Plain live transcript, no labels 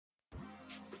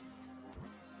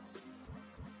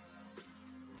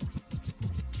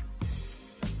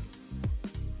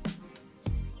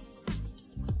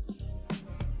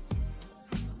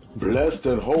Blessed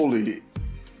and holy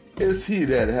is he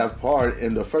that hath part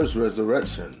in the first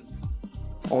resurrection.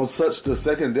 On such the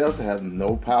second death hath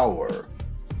no power,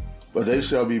 but they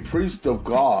shall be priests of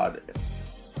God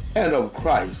and of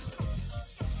Christ,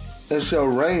 and shall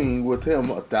reign with him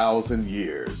 1,000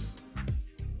 years.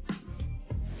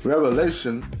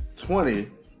 Revelation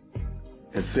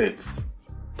 20:6.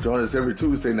 Join us every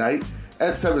Tuesday night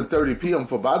at 7:30 p.m.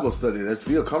 for Bible study. That's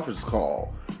via conference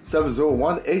call.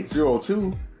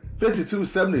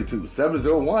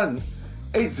 701-802-5272.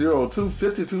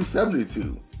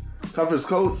 701-802-5272. Conference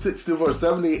code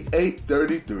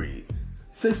 6470-833.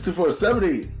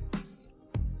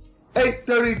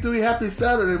 6470-833. Happy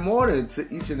Saturday morning to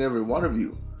each and every one of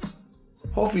you.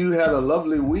 Hopefully you had a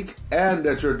lovely week and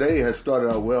that your day has started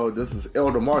out well. This is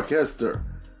Elder Mark Hester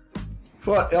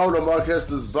for Elder Mark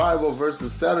Hester's Bible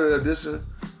Versus Saturday edition.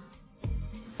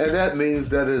 And that means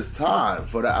that it's time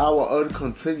for the hour of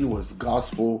continuous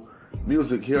gospel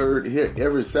music here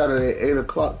every Saturday at 8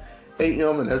 o'clock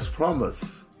a.m. And as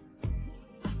promised,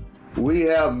 we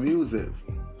have music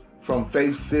from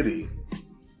Faith City.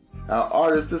 Our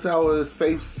artist this hour is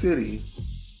Faith City.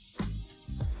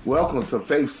 Welcome to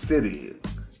Faith City.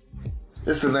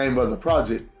 It's the name of the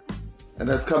project. And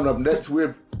that's coming up next. We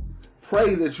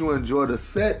pray that you enjoy the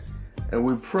set, and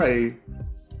we pray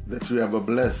that you have a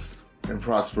blessed and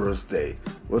prosperous day.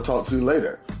 We'll talk to you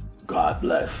later. God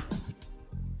bless.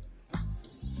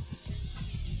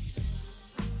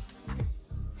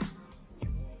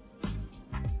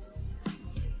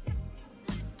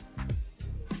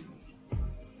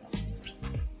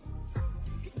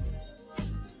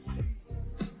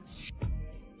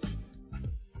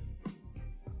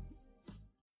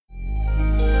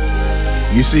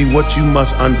 You see, what you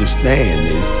must understand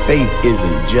is faith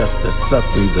isn't just the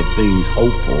substance of things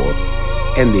hoped for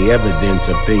and the evidence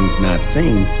of things not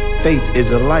seen. Faith is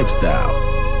a lifestyle.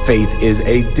 Faith is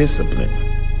a discipline.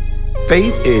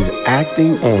 Faith is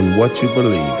acting on what you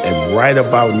believe. And right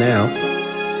about now,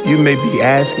 you may be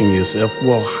asking yourself,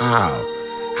 well, how?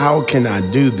 How can I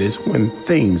do this when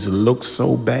things look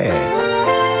so bad?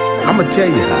 I'm going to tell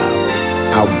you how.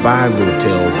 Our Bible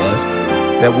tells us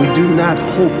that we do not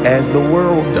hope as the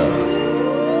world does.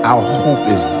 Our hope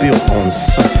is built on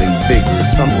something bigger,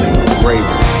 something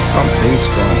greater, something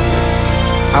stronger.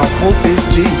 Our hope is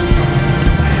Jesus.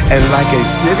 And like a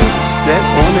city set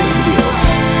on a hill,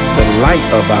 the light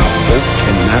of our hope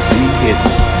cannot be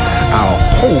hidden. Our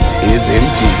hope is in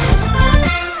Jesus.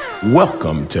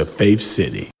 Welcome to Faith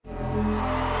City.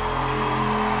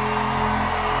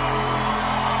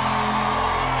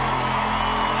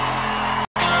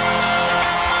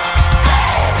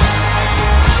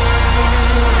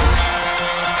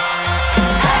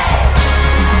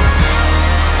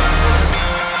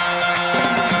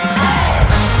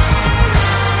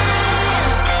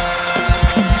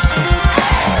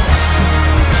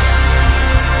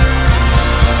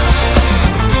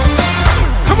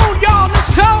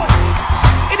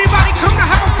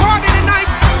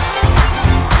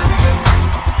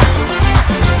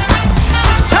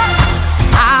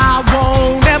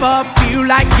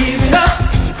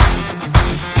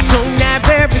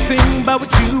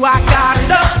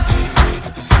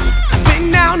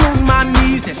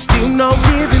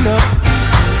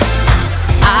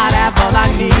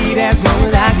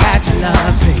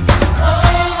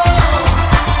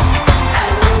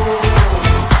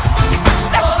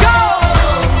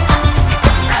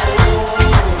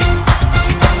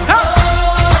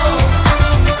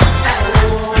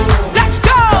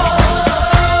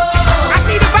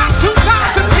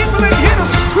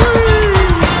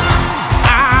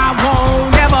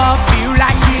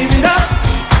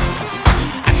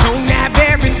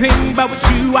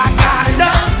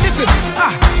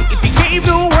 If you gave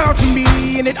the world to me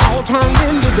and it all turned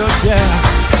into dust,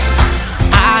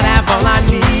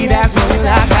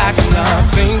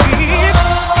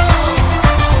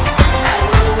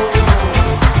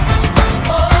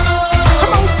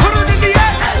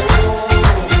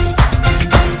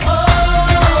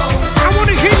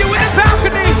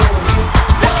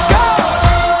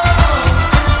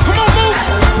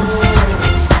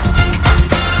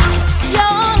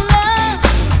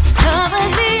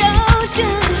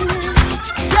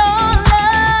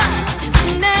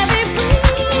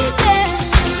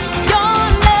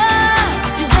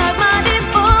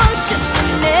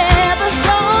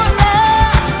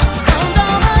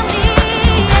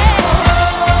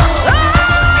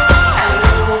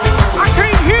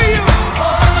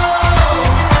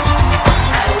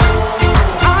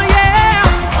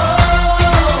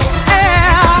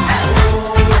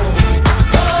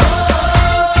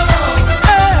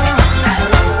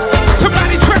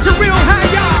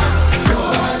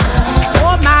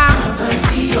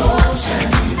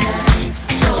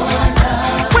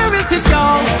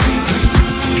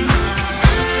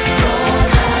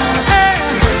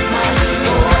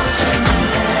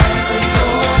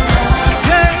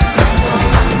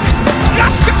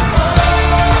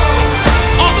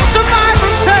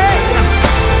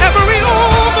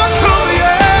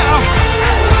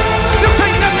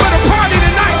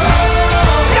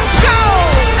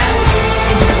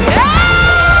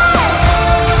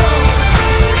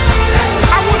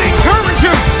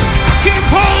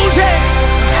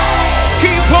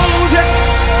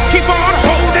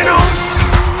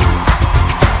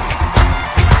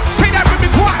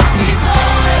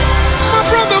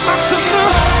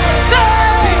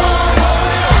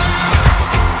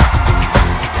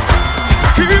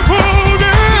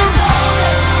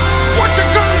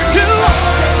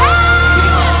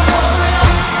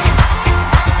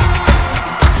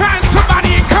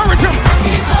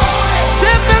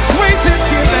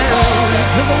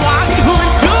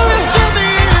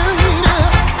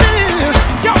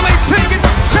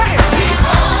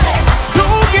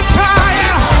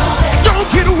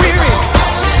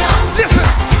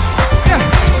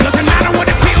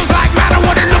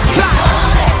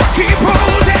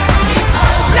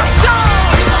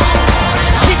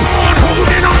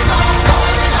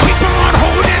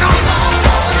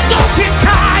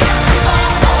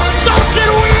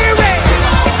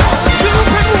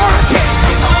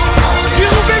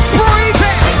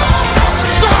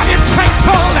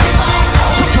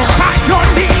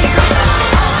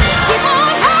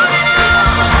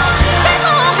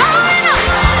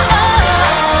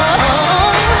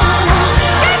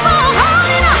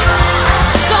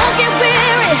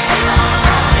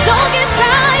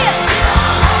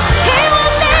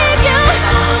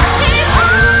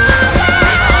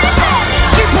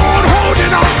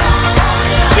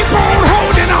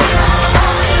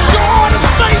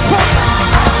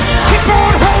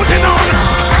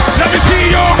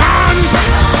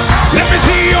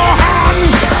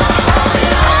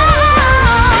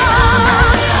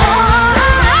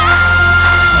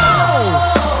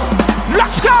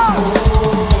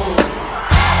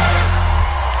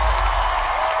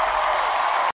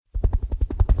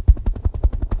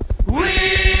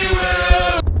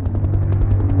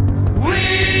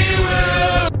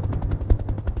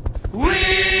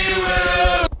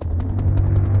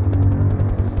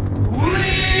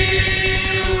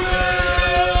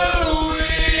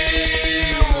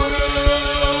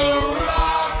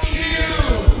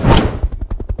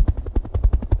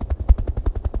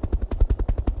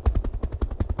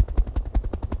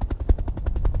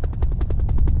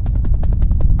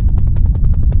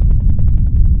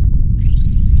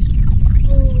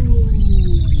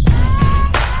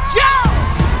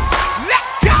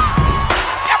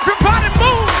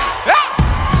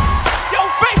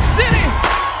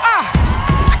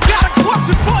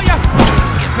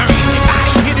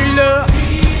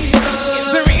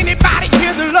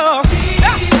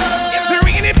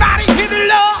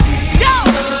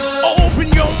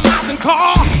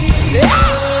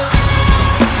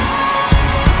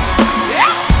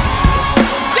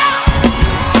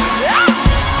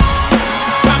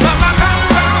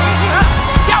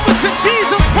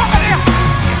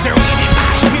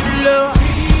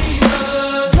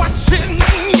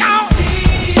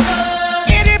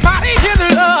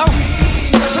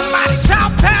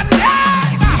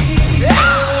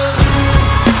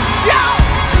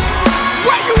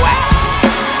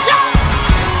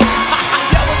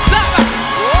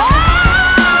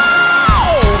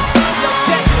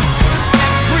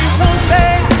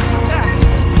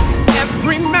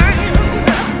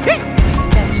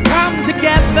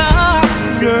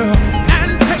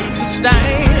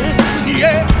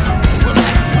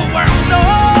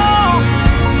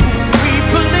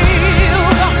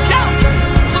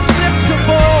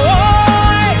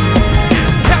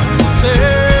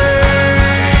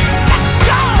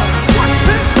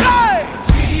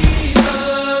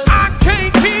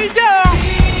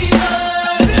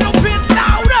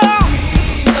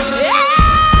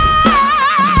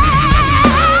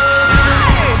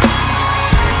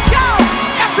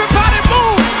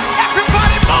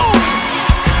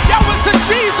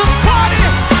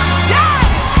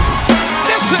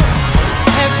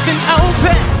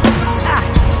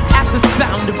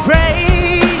 sound of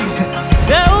praise.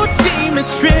 Oh,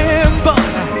 demons tremble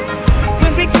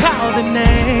when we call the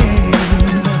name.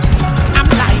 I'm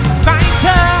like a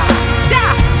fighter,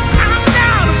 yeah, I'm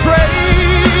not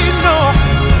afraid, no,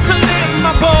 to lift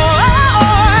my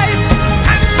voice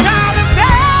and shout a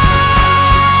name.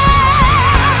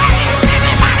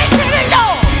 Anybody get it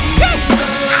low?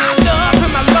 I love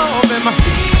him, I love him.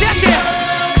 Check it.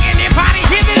 Anybody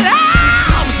hear me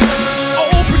loud?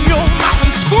 Open your mouth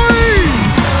and scream.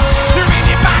 Is there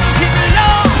anybody hear me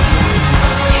low?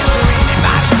 Is there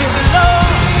anybody hear me low?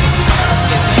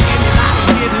 Is there anybody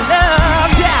hear me low?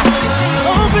 Yeah.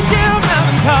 Open your mouth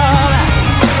and call.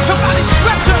 Somebody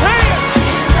stretch your hands.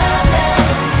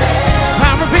 His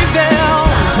power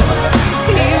prevails.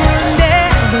 He will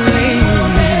never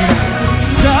leave.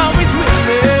 He's always with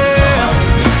me.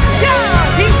 Yeah,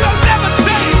 he will never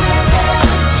change.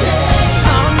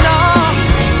 Oh no,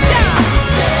 yeah.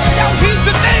 Yo, he's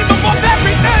the name above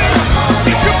every name.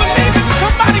 If you believe it,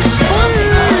 somebody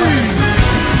scream.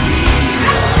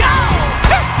 Let's go.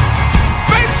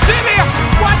 Babe City,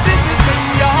 what does it mean,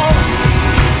 y'all?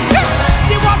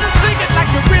 You want to sing it like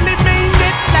you really mean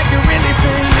it, like you really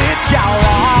feel it,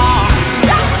 y'all.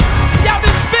 Yo,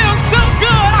 this feels so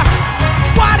good.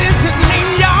 What does it mean,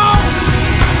 y'all?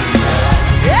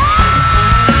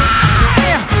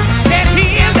 Yeah, said he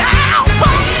is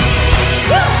Alpha.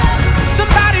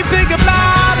 Somebody think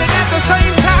about it at the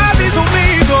same time. He's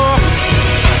Omega.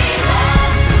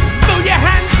 Throw your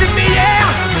hands in the air,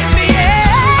 in the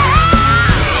air.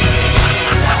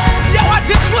 Yo, I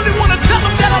just really want to tell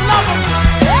him that I love him.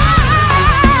 Yeah.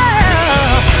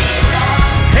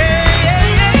 Hey, hey,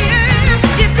 hey,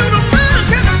 hey. If you don't mind,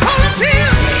 can I call it to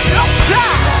you? No,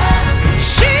 sir.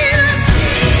 Jesus.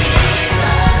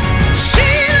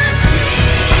 Jesus.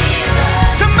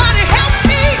 Somebody help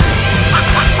me.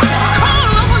 Call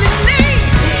on his name.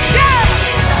 Yeah.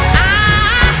 I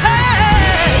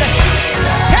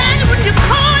heard when you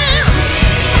call him,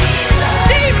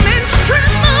 demons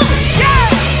tremble. Yeah.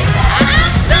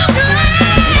 I'm so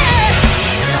glad.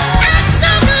 I'm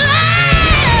so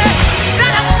glad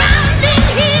that I found in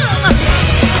him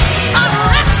a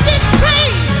resting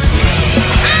place.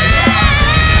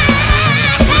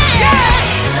 Yeah.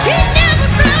 He never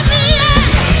found me yet.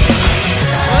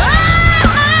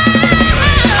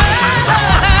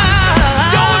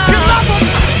 Yo, if you love him,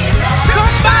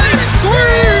 somebody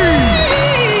scream.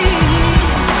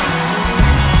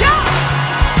 Yeah.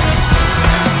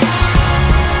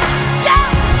 Yeah.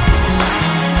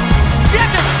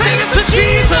 Sing it to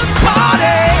Jesus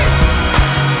party.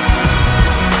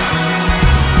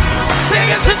 Sing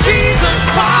it to Jesus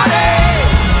party.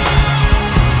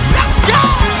 Let's go.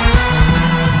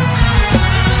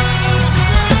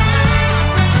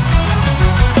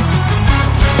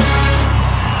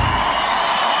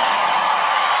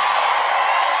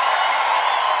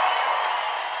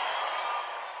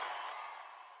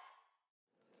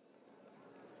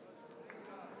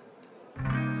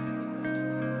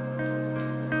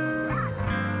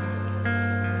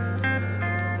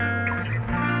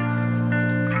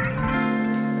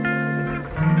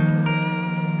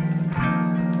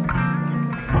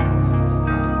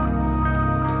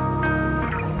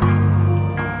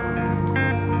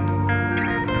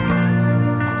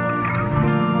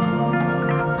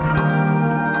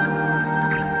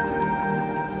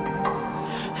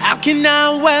 How can I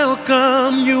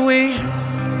welcome you in?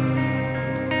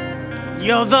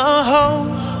 You're the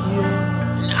host,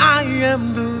 and I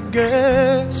am the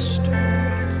guest.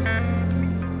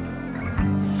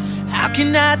 How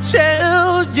can I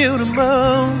tell you to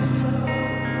move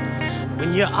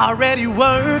when you're already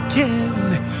working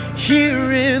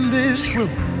here in this room?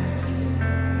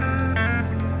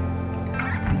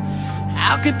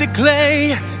 How could the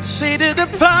clay say to the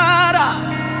potter,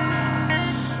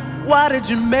 why did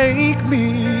you make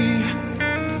me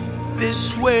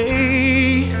this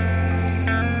way?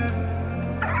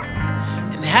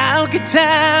 And how could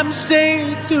time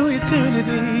say to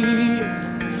eternity,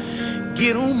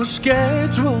 get on my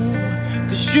schedule,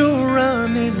 'cause you're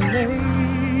running late?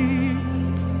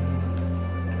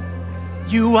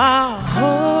 You are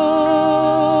holy,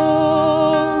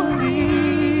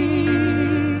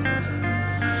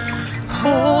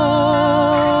 holy.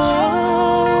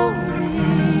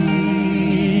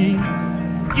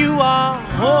 You are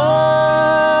holy,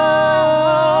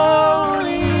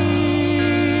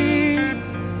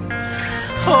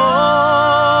 holy.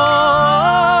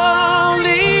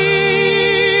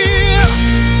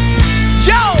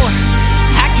 Yo,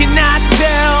 how can I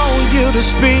tell you to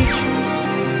speak?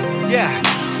 Yeah,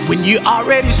 when you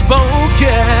already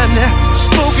spoken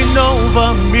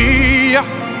over me.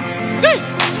 Hey.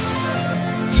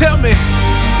 me,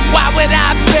 why would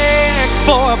I beg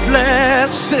for a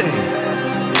blessing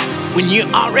when you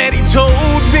already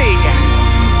told me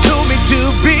to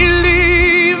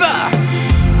believe?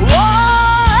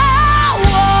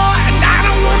 And I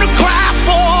don't wanna cry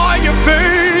for your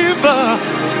favor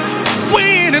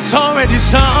when it's already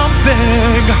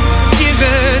something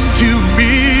given to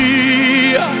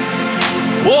me.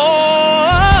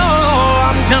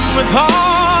 I'm done with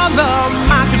all of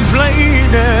my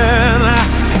complaining,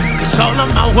 'cause all of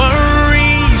my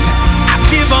worries I've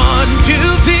given to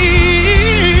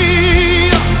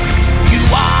thee. You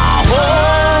are holy,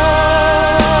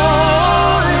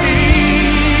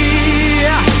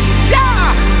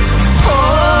 yeah,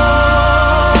 holy.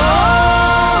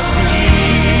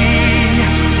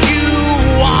 You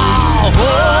are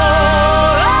holy,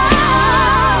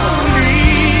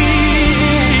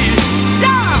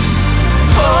 yeah,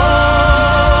 holy.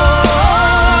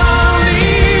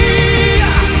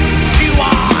 You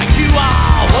are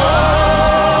holy.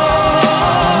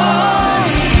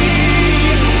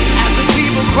 As the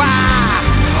people cry,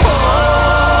 holy.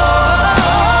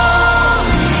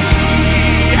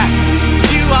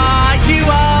 You are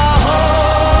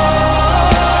holy.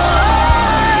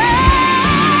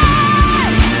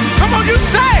 Come on, you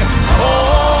say holy.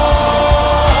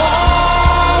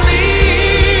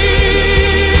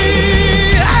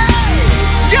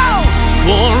 Yo,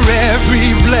 for every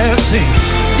blessing,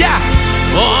 yeah,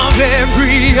 of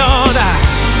every honor,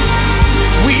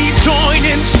 we join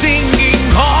in singing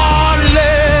hallelujah.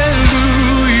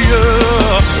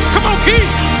 Come on,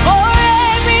 Keith. For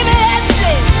every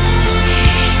blessing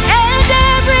and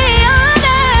every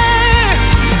honor,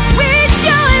 we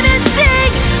join and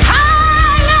sing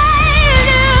hallelujah.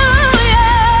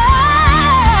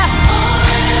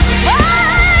 For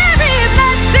every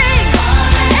blessing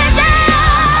and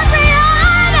every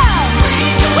honor,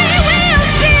 we will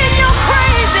sing your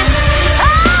praises.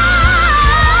 Hallelujah.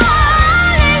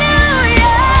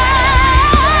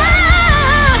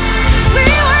 We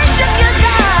worship you,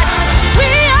 God. We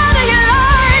honor you,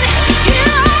 Lord. You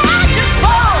are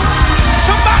wonderful.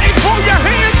 Somebody pull your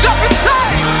hands up and say,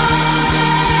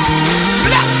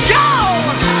 let's go.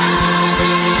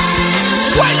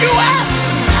 Where you at?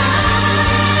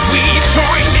 We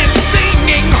join in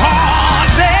singing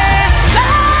hallelujah.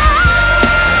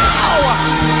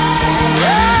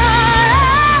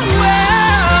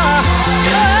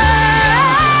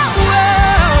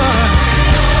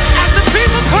 As the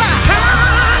people cry,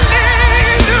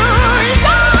 hallelujah.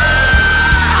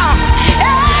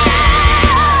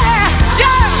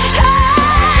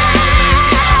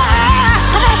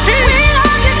 Come on, We Keith.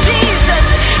 love you, Jesus.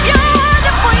 You're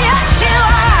wonderful, yes you are.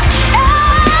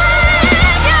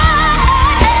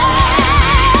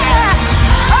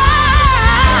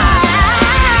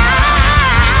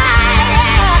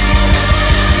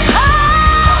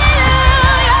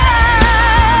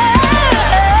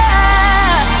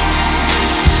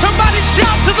 Somebody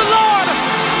shout to the Lord,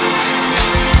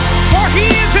 for he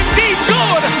is indeed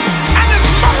good, and his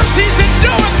mercies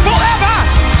endureth forever.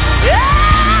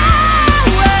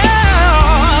 Yeah,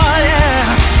 well,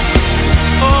 yeah.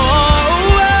 Oh,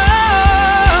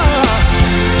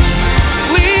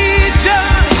 we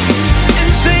join in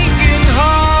singing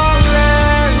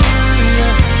hallelujah.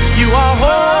 You are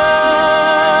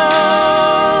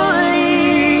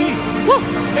holy. Woo.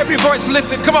 Every voice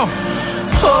lifted, come on.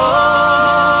 Holy,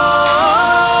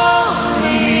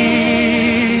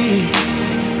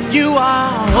 you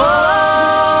are holy.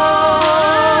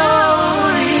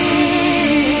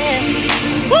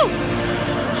 Woo.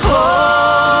 Holy.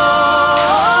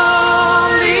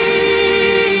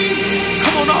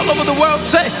 Come on, all over the world,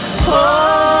 say holy.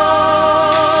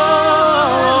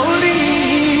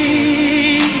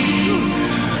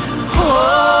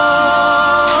 Holy.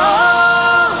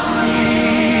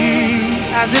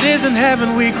 As it is in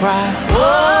heaven, we cry. Holy,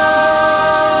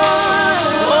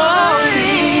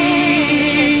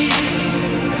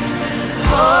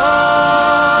 holy.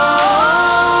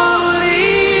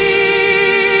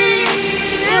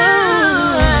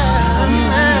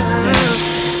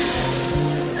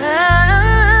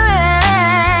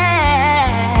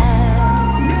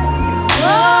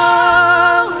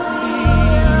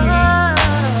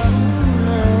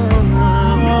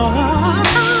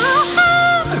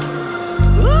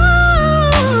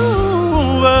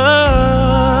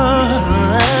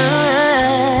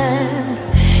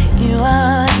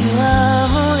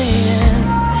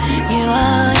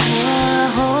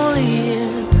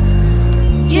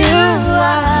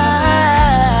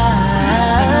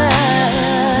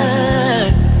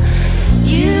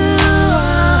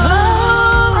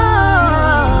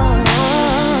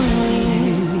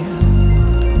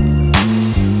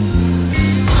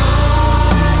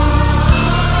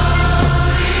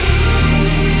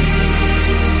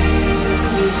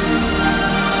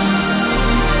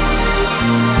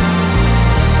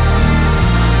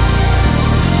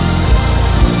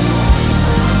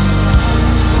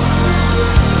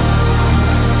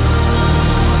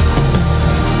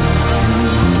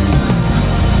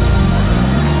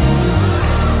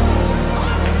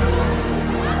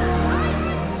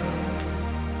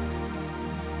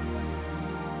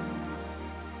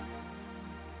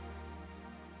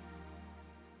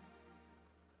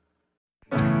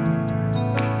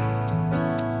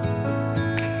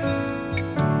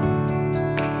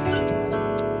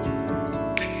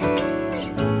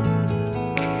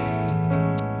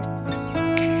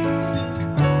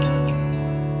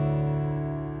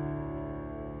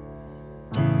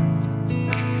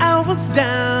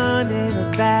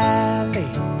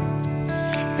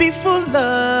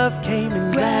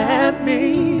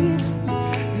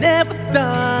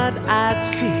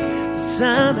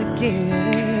 time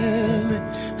again.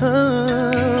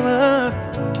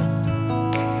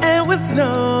 And with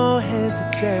no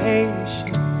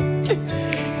hesitation,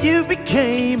 you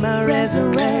became my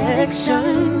resurrection.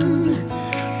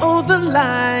 Oh, the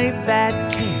light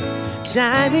that came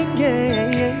shining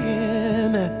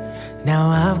in. Now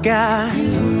I've got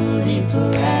beauty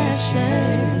for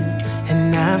ashes,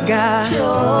 and I've got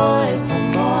joy for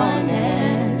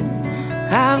mourning,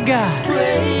 I've got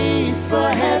praise for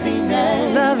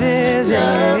heaviness. love is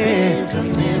a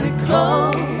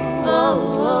miracle.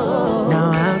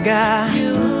 Now I've got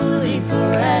beauty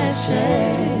for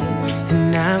ashes,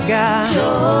 and I've got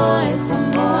joy for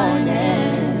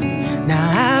mourning, now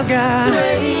I've got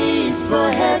praise for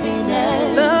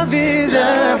heaviness. love is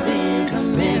a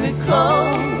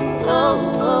miracle.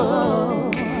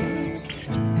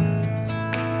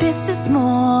 This is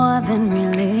more than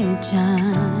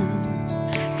religion.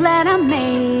 Glad I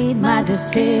made my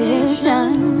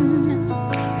decision.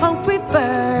 Hope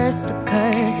reversed the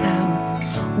curse I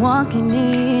was walking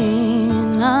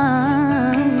in.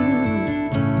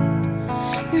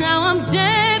 Now I'm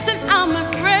dancing out my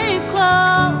grave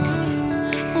clothes.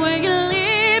 Where you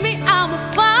lead me, I will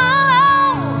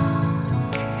follow.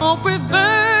 Hope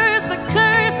reverse the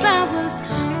curse I was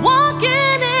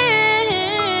walking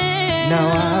in. now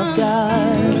I've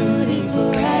got beauty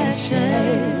for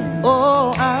ashes,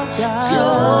 oh I've got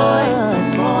joy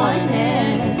for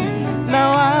mourning,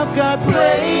 now I've got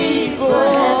praise for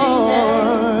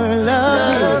heaviness.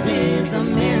 Love is a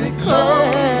miracle.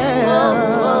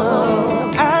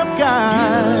 I've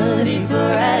got Beauty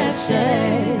for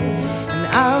ashes, and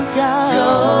I've got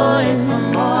joy for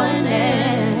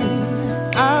mourning,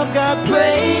 I've got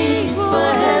praise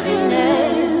for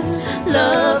heaviness.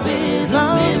 Love is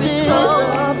a miracle.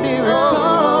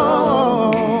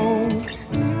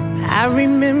 I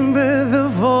remember the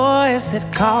voice that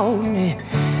called me.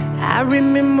 I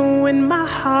remember when my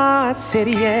heart said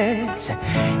yes,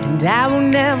 and I will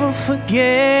never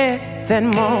forget that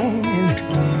moment.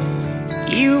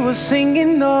 You were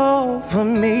singing over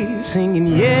me, singing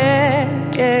yeah,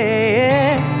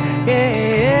 yeah,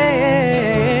 yeah,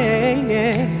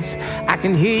 yes. I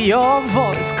can hear your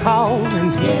voice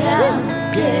calling.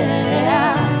 Yeah,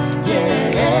 yeah, yeah.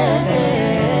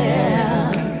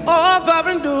 Over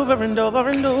and over and over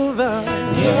and over.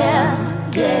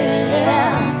 Yeah,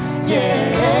 yeah,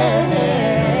 yeah.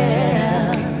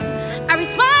 I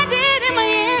responded in my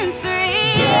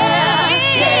answering. Yeah,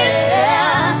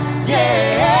 yeah, yeah.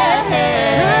 Yeah,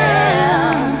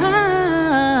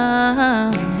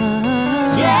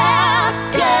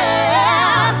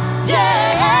 yeah,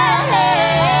 yeah.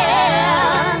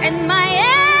 And my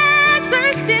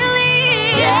answer still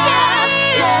is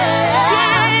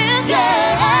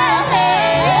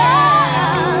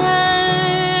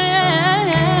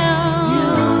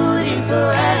beauty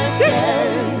for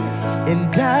ashes,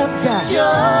 And I've got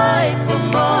joy for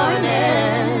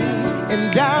mourning,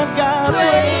 and I've got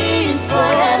praise for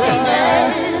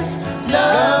heaviness.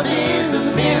 Love is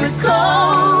a miracle.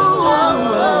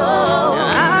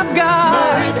 I've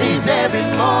got Mercies every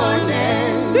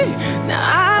morning, now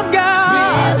I've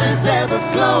got rivers ever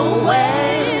flow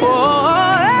away.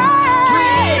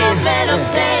 Freedom and I'm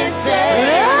dancing.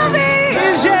 Love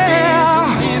is, Love is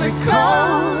a miracle.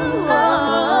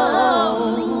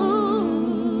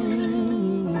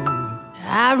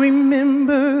 I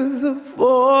remember the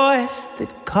voice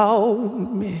that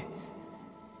called me.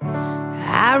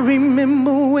 I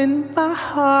remember when my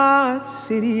heart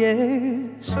said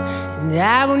yes, and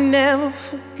I will never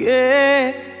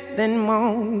forget that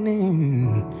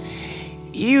morning.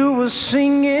 You were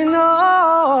singing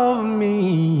of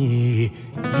me.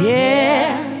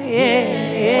 Yeah,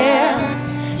 yeah,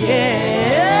 yeah,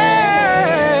 yeah.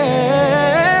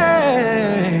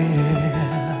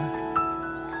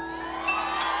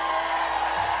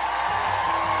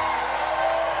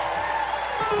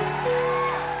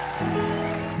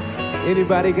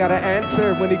 Anybody got an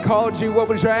answer? When he called you, what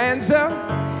was your answer?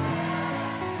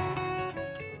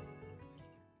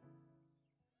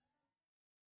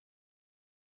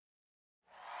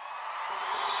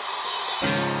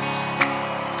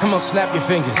 Come on, snap your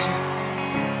fingers.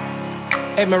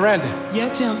 Hey, Miranda, Yeah,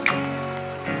 Tim,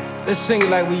 let's sing it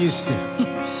like we used to.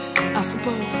 I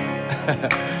suppose.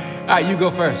 All right, you go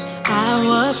first. I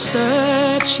was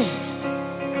searching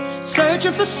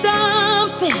for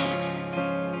something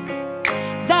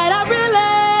that I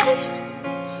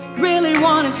really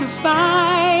wanted to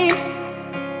find.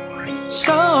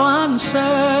 So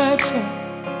uncertain,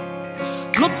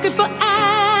 looking for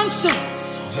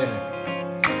answers. Yeah.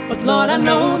 But Lord, I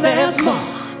know there's more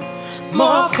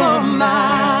for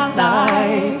my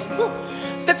life.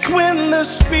 That's when the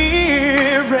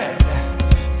Spirit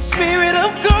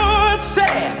of God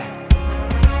said,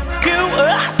 you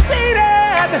are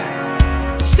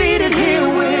seated here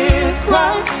with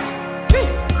Christ.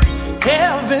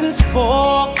 Heaven's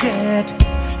pocket.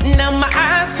 Now my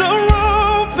eyes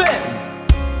are open.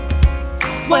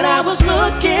 What I was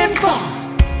looking for,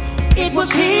 it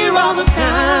was here all the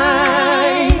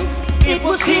time. It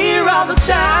was here all the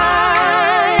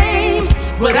time.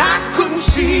 But I couldn't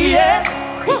see it.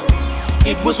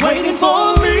 It was waiting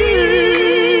for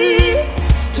me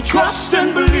to trust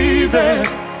and believe it.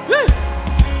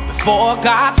 Before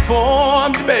God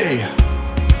formed me,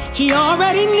 He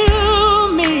already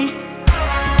knew me.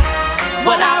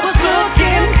 What I was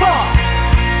looking for,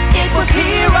 it was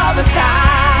here all the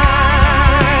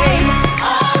time.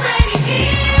 Already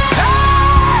here.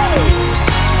 Hey!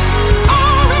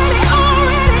 Already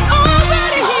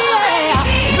here.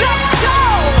 Let's go.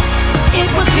 It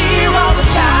was here all the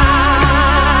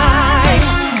time.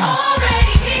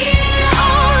 Already here.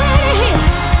 Already here.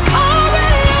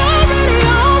 Already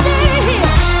here.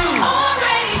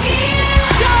 Already here.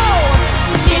 Go.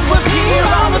 It was here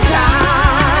all the time.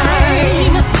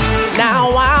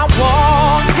 Now I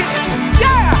walk in,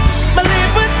 yeah, my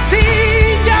liberty,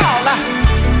 y'all.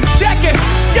 Check it,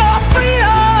 your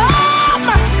freedom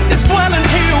is dwelling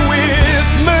here with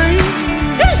me.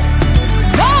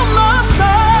 No more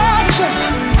searching,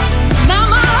 now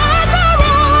my eyes are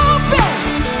open.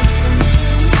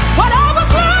 What I was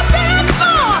looking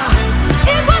for,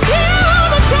 it was here all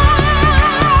the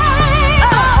time.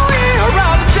 Oh, here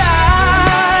all the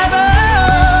time.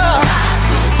 Oh.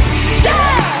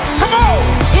 Yeah, come on.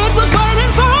 It was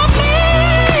waiting for me.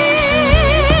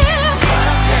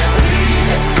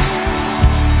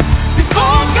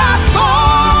 Before God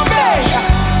formed me,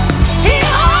 He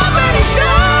already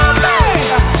knew me.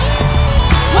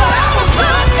 What I was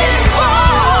looking for,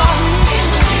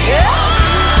 yeah.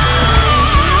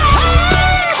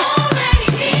 Already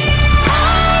here.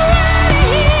 Already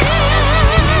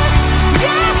here.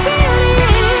 Yes, it is.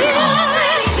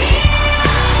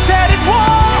 Said it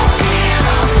was.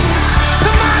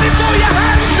 Somebody throw your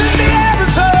hands in the air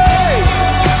and say,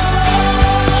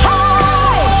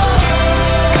 "Hey!"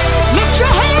 Lift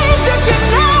your hands if you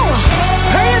know.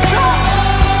 Hands up.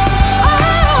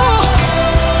 Oh,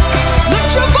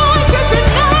 lift your voice if you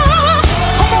know.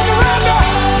 Come on, Miranda.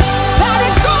 That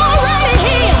it's already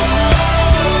here.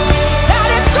 That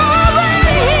it's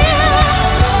already here.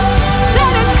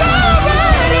 That it's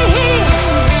already here.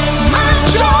 My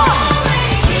joy.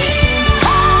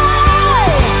 Hey,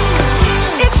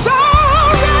 it's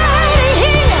already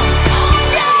here.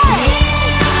 Yeah,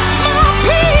 my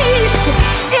peace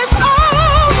is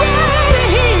already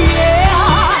here.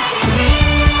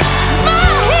 My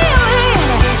healing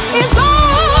is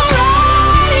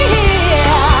already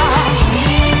here.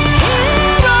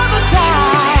 Here all the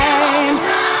time.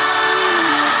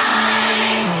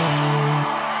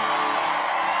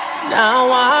 Now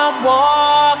I'm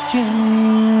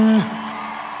walking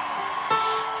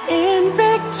in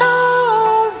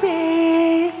victory.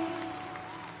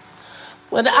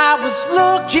 What I was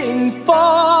looking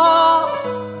for,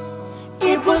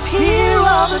 it was here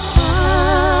all the time.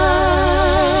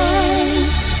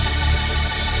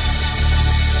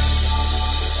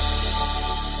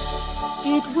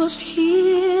 It was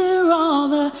here all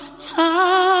the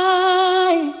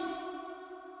time.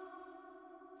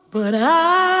 But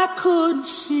I couldn't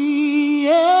see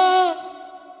it.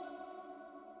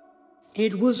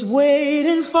 It was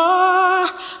waiting for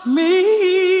me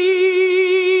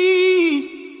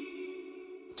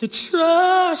to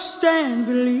trust and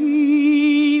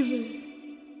believe it.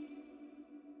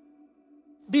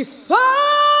 Before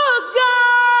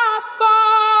God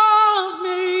found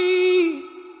me,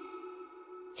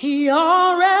 He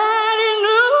already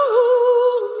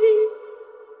knew me.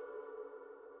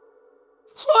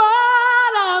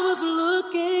 What I was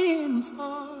looking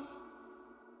for,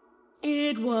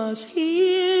 it was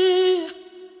here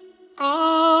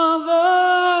all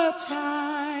the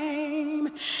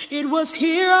time. It was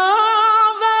here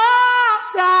all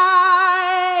the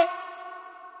time.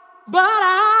 But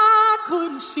I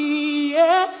couldn't see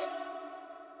it.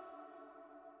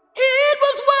 It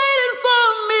was waiting for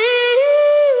me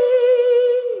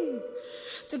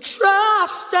to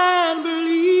trust and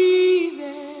believe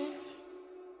it.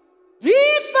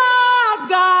 Before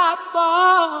God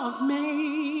formed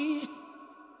me,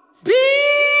 before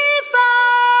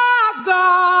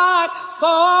God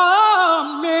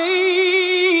formed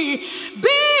me,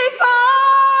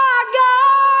 before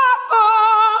God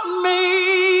formed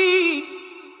me,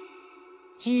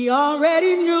 He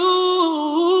already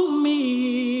knew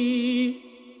me.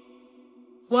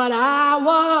 what I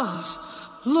was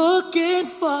looking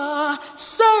for,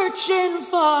 searching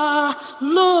for,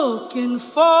 looking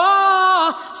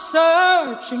for,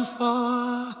 searching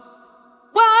for.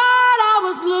 What I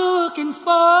was looking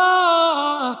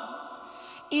for,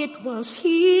 it was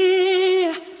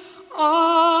here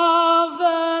all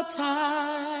the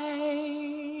time.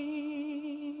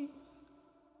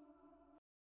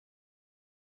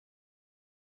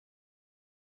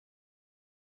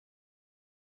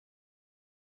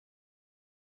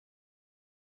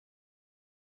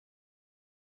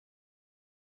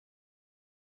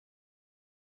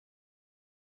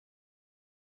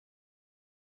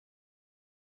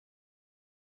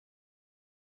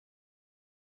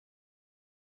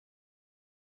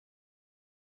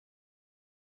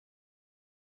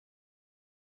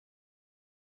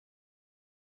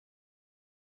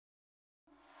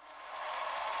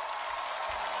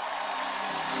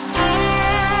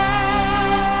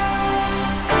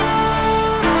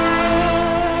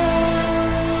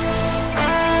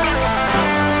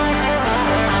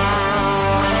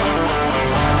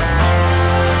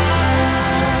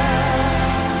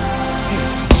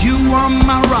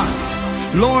 My rock,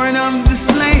 Lord of this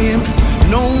land,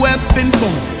 no weapon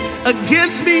formed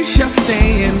against me shall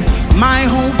stand. My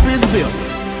hope is built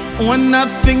on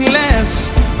nothing less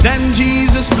than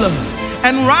Jesus' blood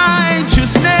and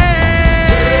righteousness.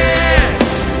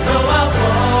 Though I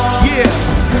walk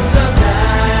through the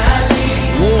valley,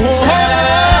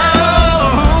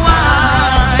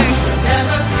 I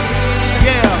never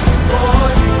fear, for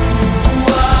you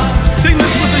are. Sing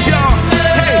this with us, y'all.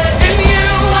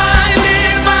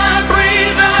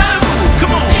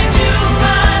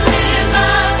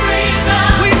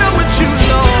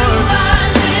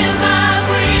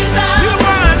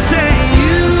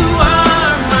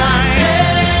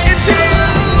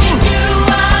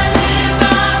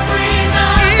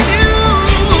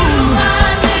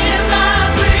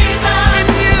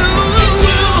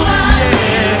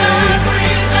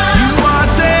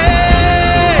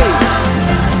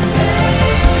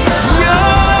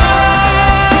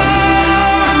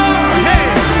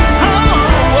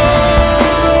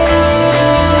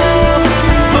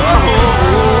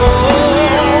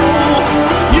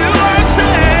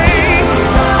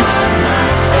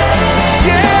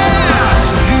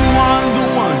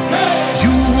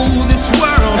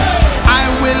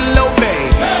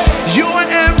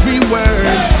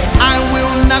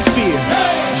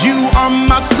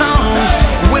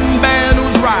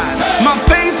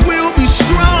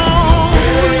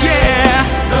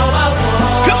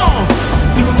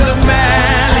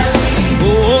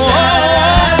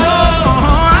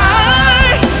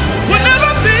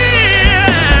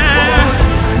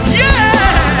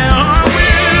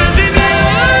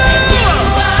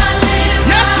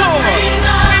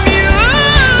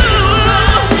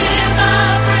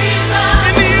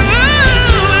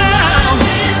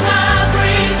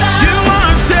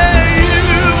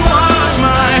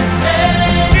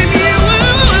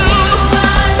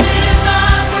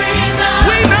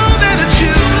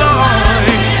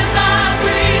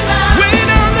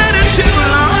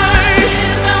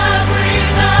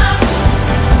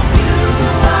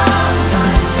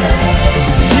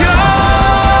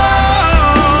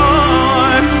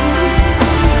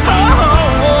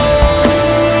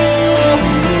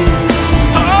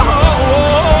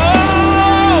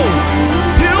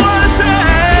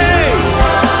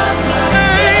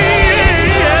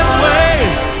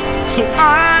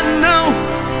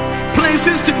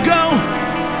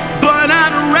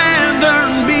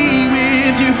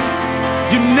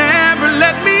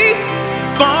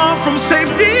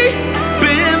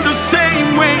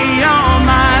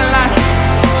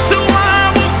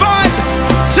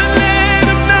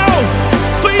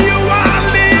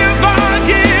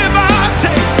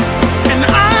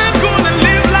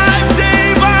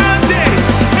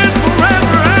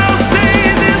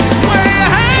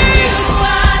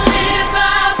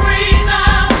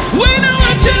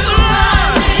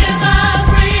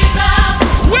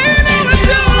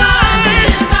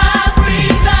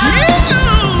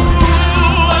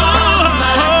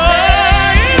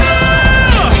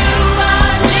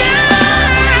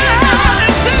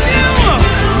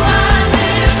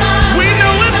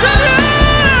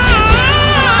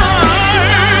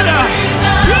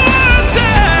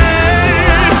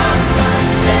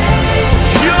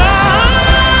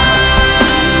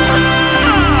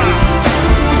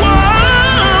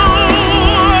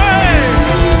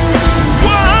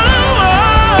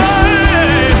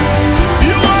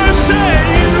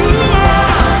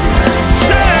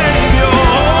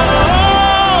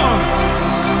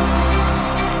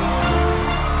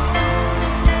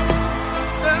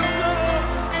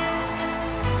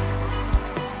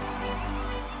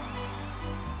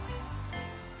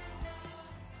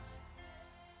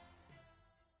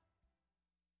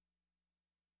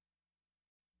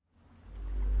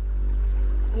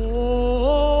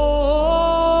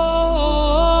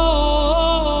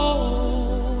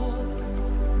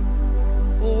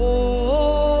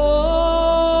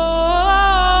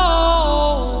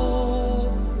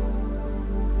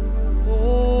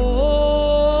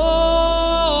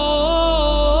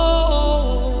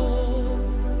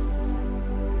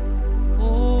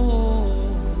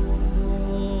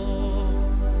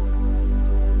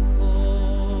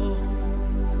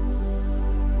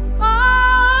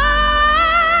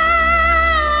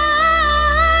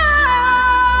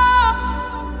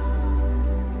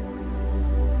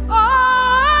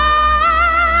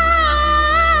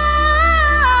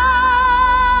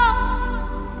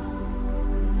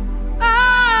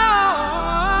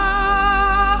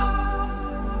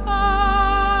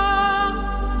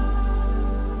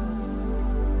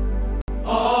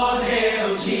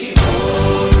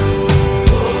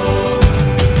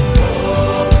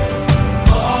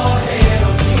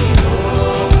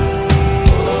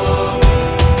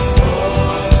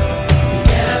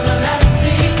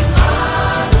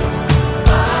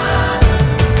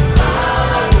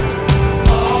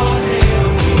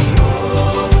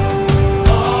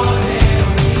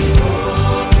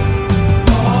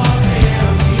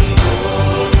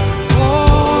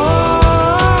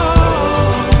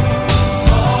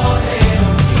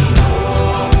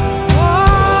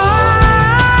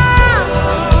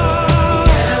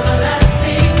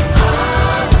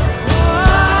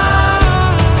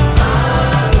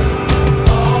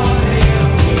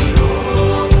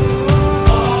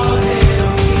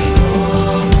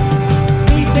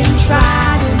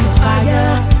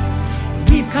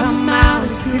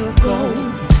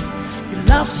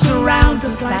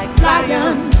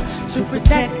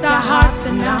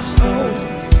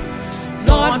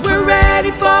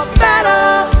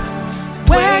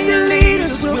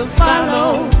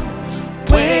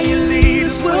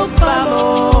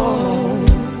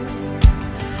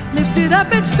 it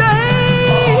up and say,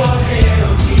 all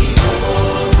hail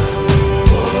Jehovah.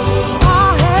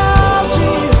 All hail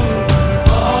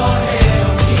Jehovah. All hail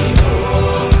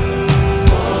Jehovah.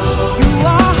 You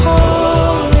are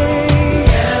holy,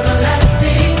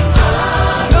 everlasting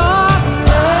God. God,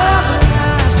 the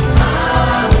everlasting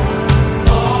God.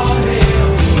 All hail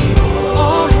Jehovah.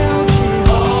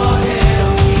 All hail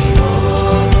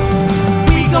Jehovah.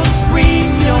 We gon' scream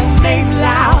your name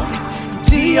loud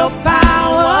till your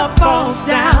power falls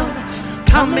down.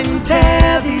 Come and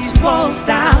tear these walls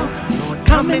down.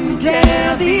 Come and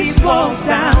tear these walls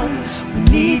down. We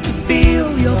need to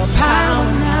feel your power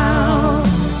now.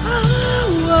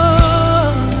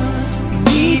 Oh, we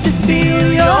need to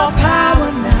feel your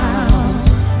power now.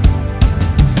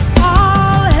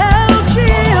 All hail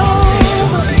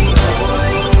Jehovah.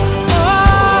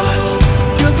 Oh,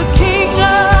 you're the King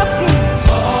of Kings.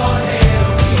 All hail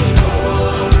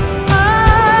Jehovah.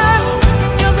 And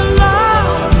you're the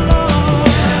Lord of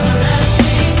Lords.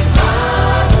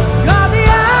 You're the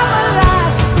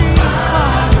everlasting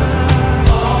Father.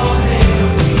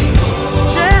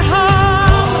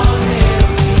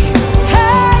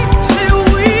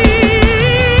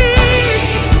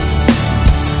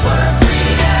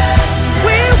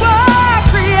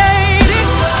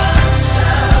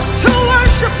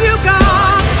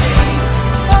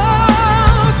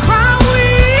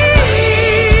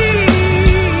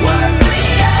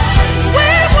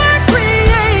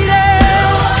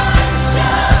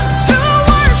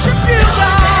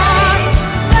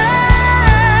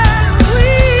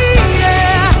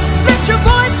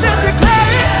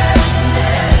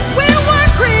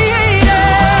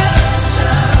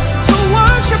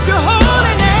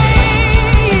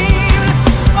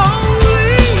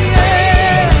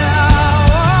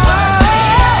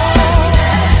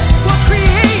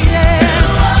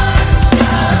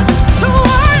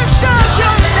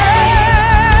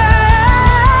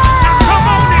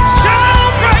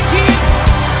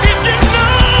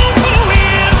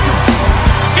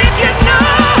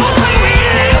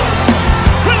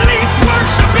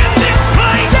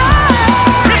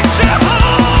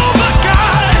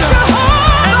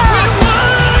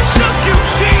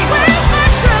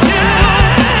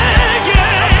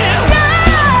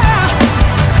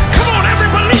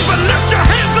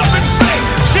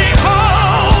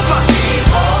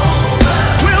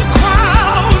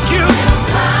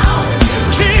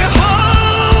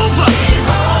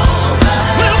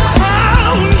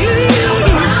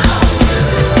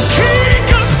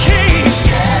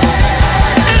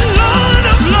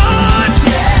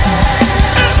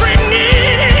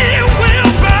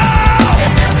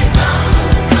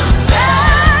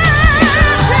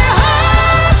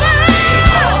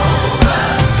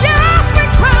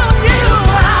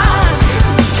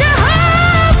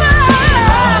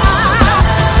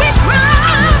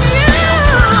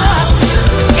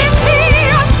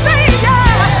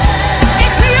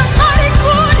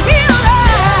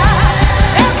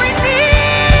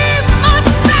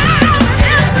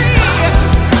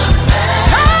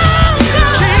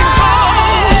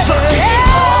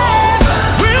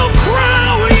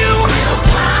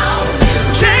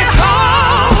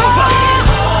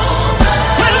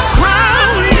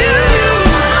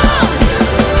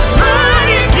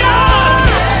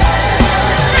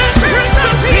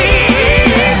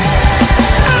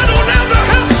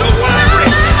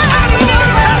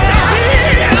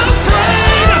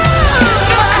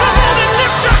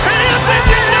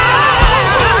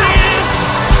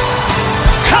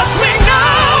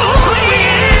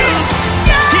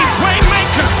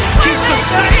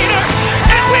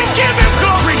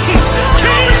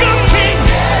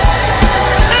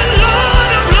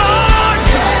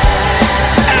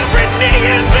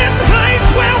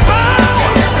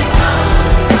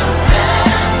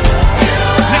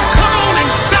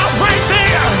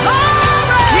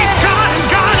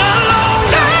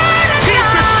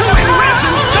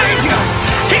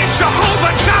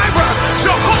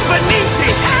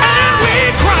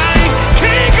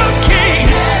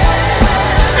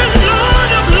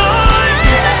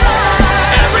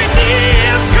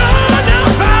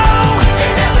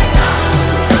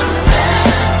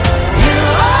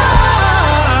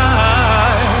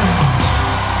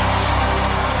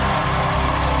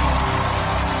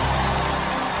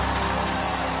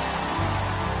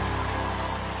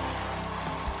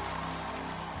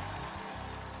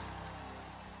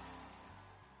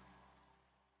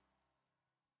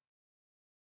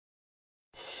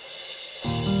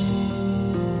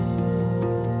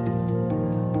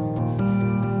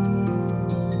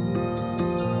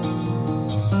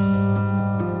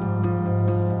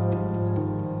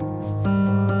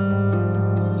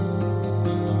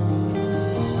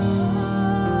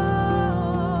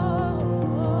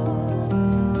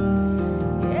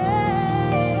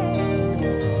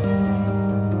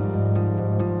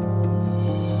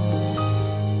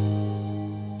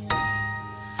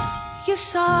 you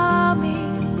saw me.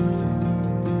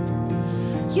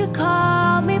 You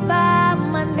called me by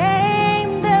my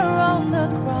name there on the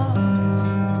cross.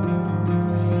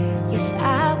 Yes,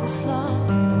 I was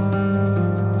lost,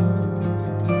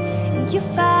 and you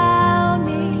found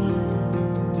me.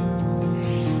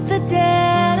 The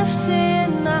debt of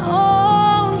sin I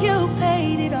owe, you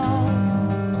paid it all.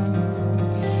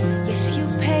 Yes, you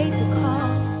paid the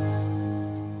cost.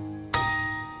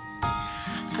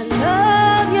 I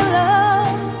love your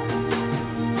love,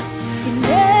 your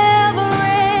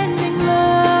never-ending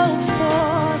love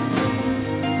for me.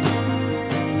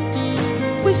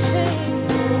 We sing.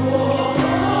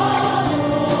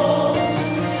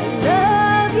 I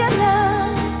love your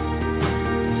love,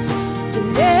 your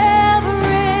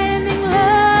never-ending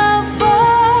love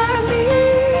for me.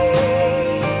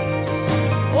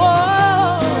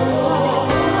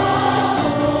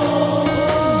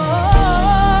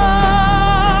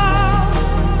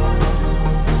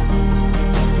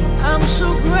 I'm so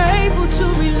grateful to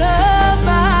be loved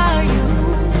by you.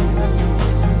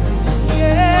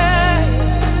 Yeah.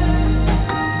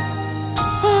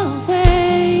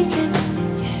 Awakened,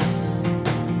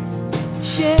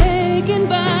 shaken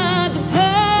by the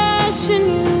passion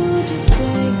you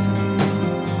displayed.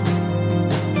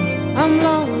 I'm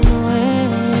blown away.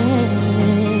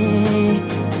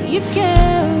 You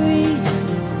carried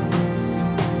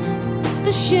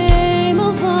the shame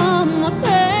of all my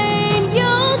pain.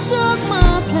 You took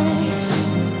my place.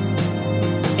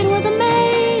 It was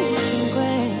amazing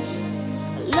grace.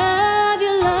 I love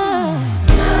your love.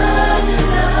 Love your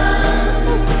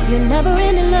love. You're never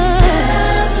ending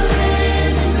love.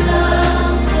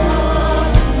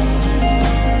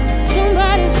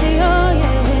 Somebody say, oh yeah.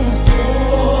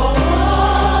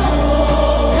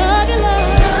 Love your love.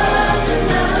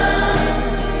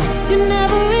 You're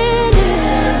never ending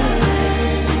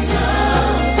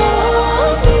for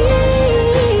me.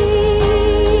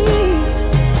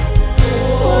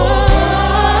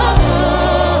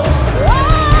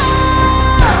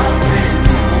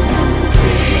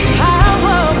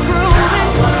 Power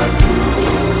proven.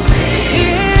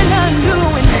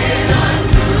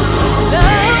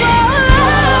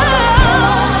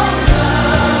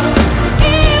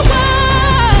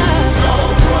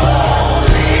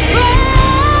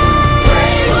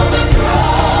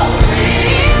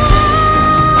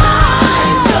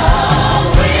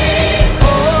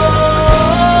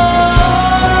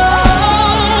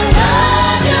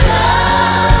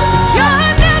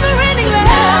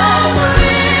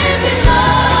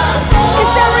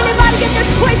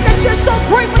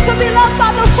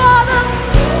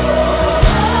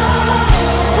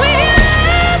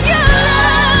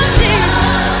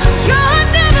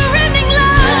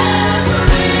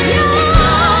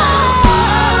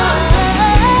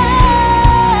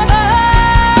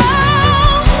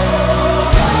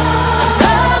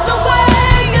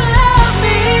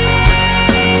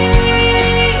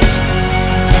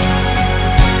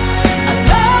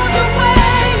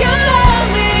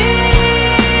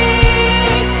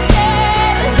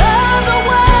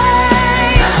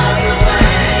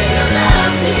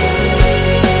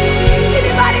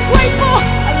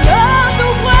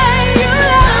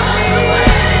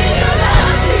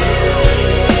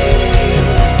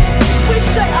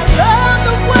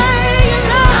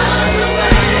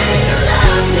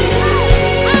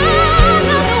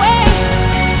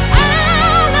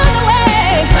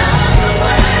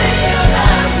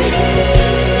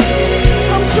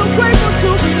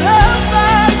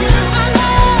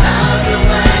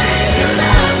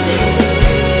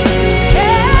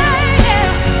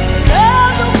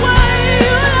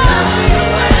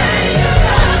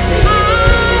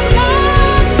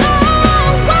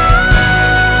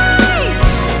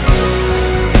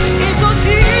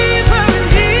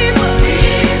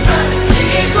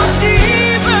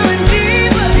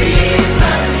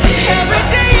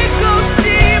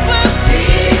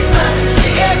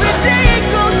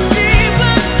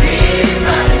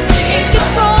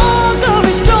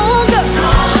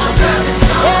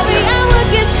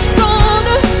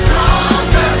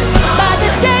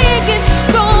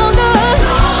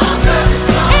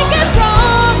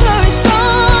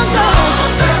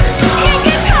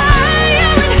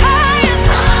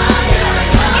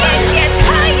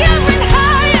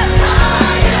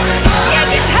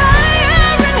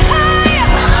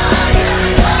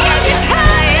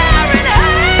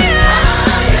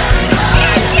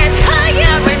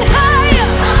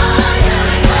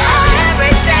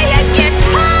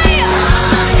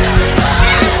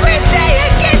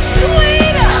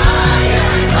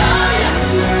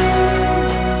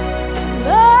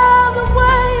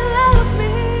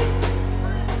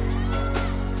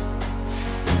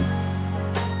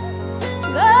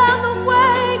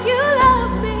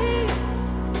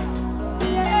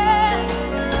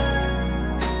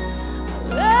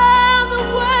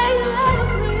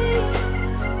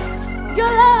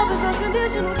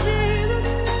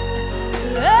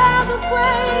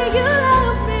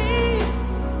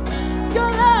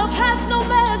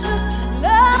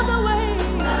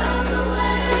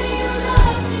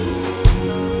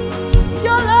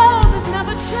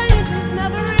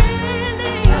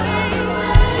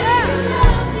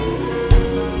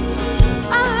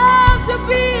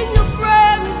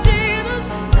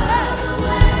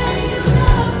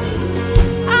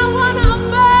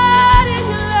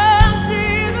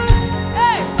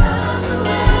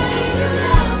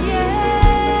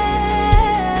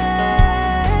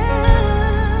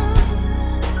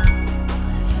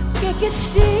 gets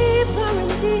deeper and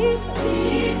deeper,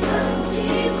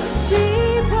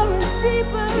 deeper and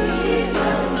deeper.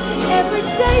 Every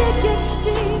day it gets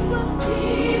deeper.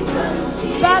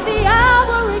 By the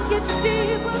hour it gets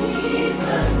deeper.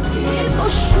 It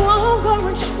goes stronger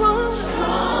and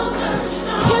stronger.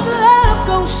 His love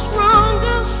goes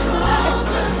stronger.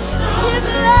 His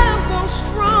love goes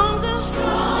stronger.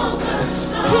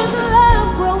 His love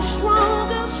grows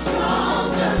stronger.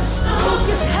 It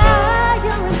gets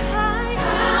higher and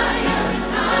higher.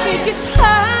 It gets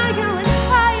higher and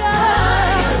higher.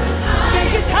 It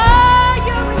gets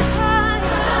higher and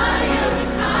higher.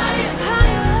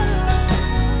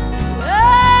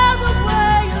 Love the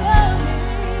way you love me.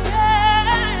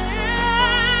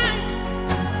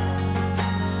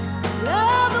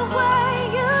 Love the way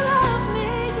you love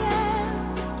me, yeah.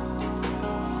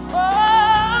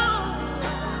 Oh,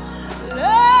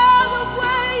 love the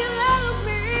way you love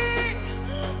me,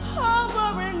 over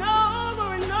and over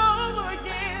and over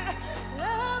again.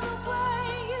 Love the way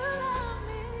you love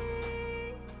me.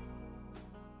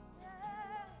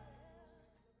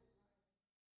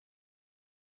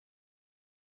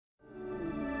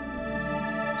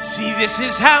 See, this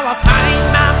is how I fight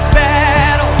my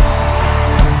battles.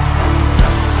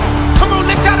 Come on,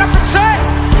 lift that up and say,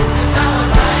 this is how I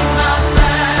fight my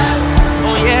battles.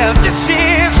 Oh yeah, this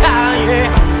is how, yeah.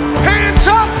 Hands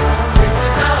up. This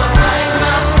is how I fight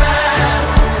my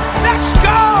battles. Let's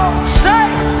go. Say,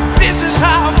 this is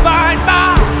how I fight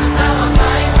my. This is how I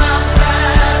fight my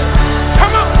battles.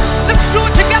 Come on, let's do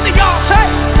it together, y'all. Say,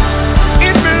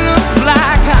 it may look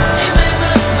like I'm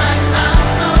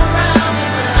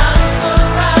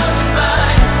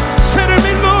said it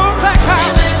may look like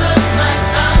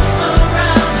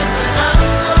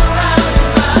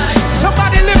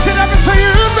somebody lift it up and say,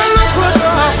 it may look like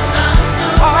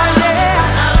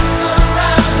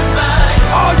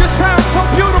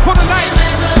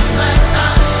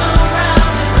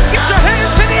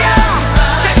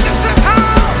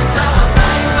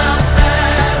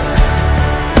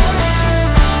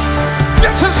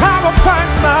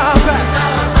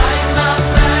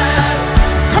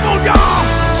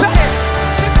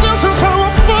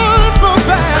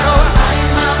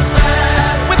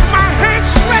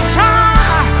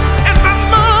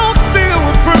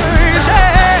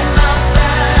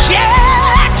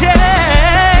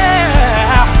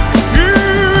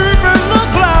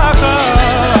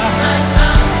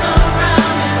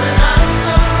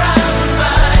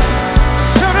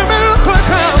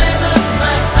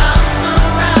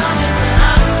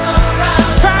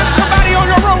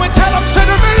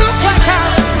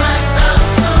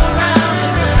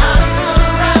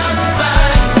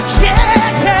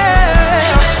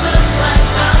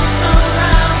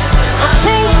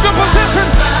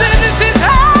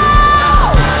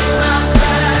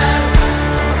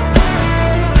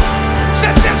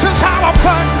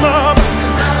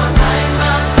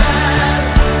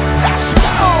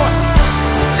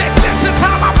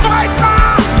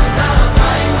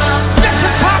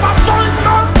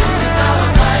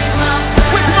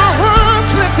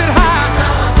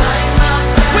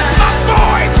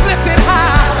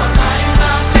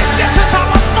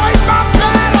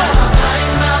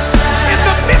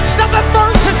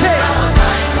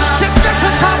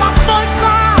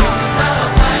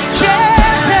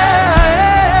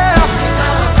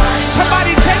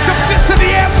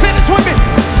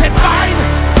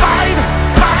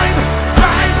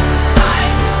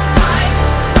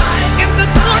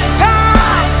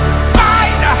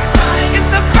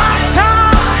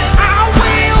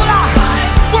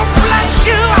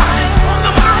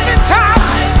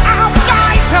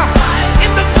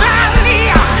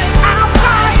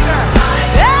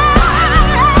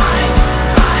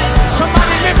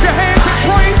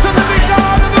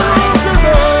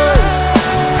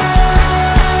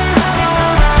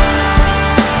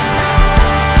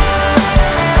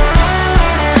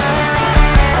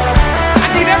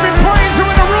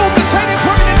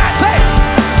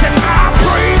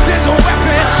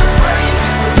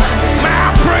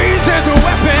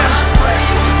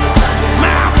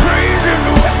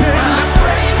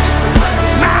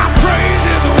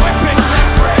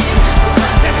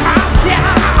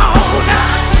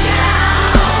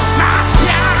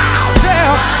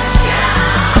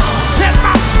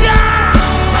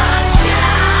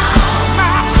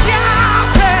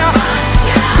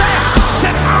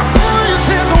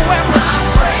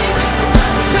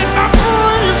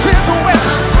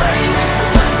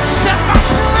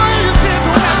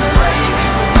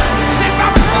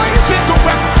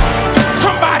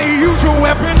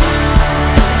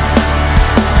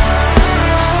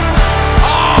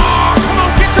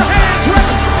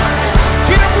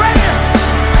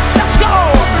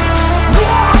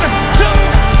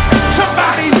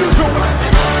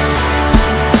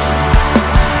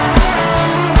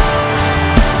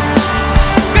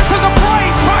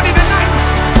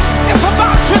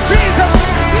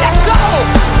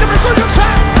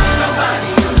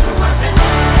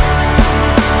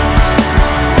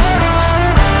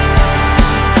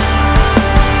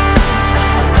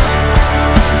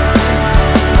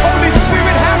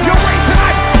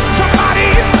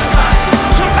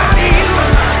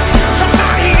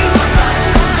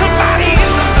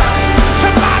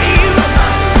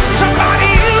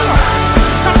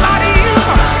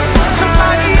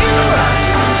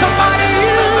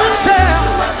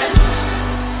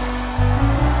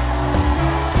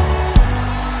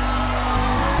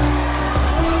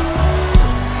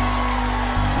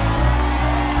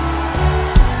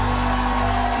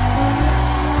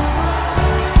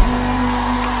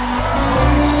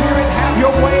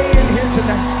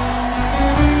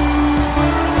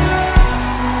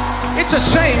It's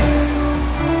a shame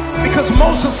because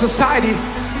most of society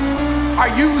are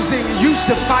used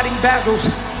to fighting battles,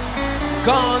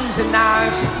 guns and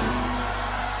knives,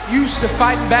 used to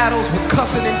fighting battles with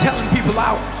cussing and telling people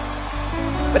out.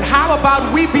 But how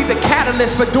about we be the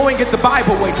catalyst for doing it the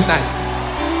Bible way tonight?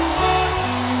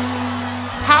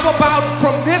 How about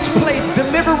from this place,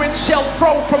 deliverance shall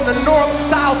flow from the north,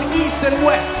 south, east, and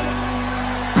west?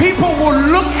 People will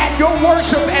look at your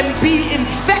worship and be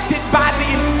infected by the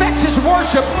infectious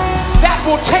worship that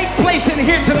will take place in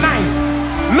here tonight.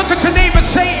 Look at your neighbor,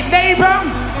 say, neighbor,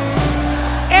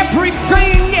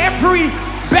 everything, every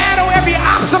battle, every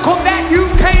obstacle that you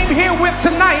came here with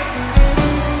tonight,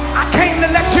 I came to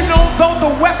let you know, though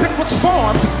the weapon was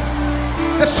formed,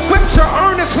 the scripture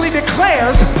earnestly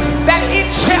declares that it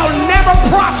shall never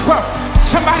prosper.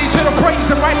 Somebody should have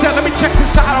praised him right there. Let me check this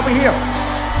side over here.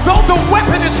 Though the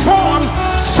weapon is formed,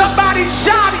 somebody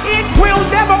shout, it will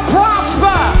never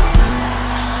prosper.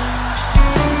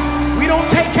 We don't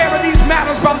take care of these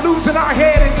matters by losing our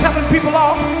head and telling people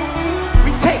off. We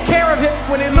take care of it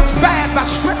when it looks bad by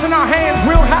stretching our hands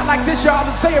real high like this, y'all,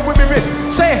 and say it with me.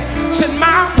 Say it. Say,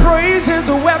 my praise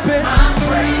is a weapon. My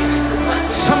praise is a weapon.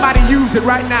 Somebody use it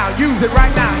right now. Use it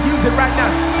right now. Use it right now.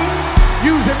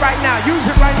 Use it right now. Use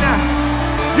it right now.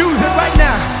 Use it right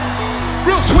now.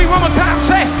 Real sweet, one more time.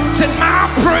 Say, my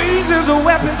praise is a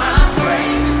weapon.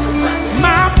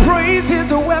 My praise is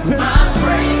a weapon. My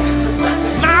praise is a weapon.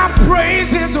 My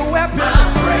praise is a weapon. My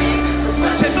praise is a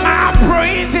weapon. Said my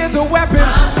praise is a weapon.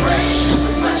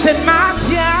 Said my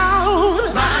shout.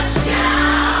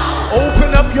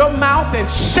 Open up your mouth and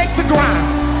shake the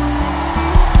ground.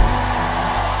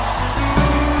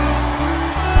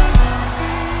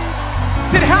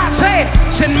 Did I say?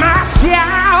 Said my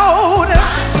shout.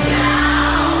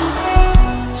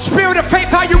 Spirit of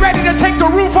faith, are you ready to take the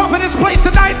roof off of this place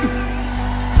tonight?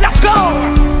 Let's go.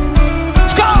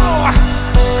 Let's go.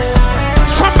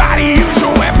 Somebody use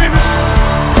your weapon.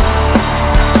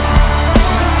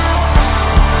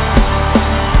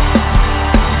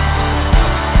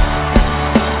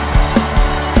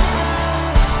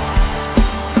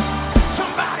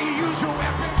 Somebody use your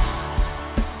weapon.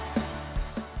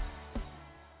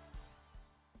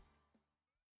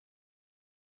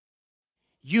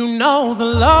 You know the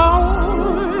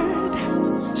Lord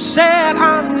said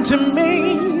unto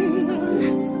me,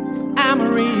 I'm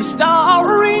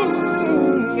restoring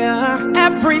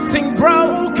everything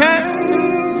broken,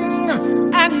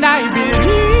 and I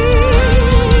believe.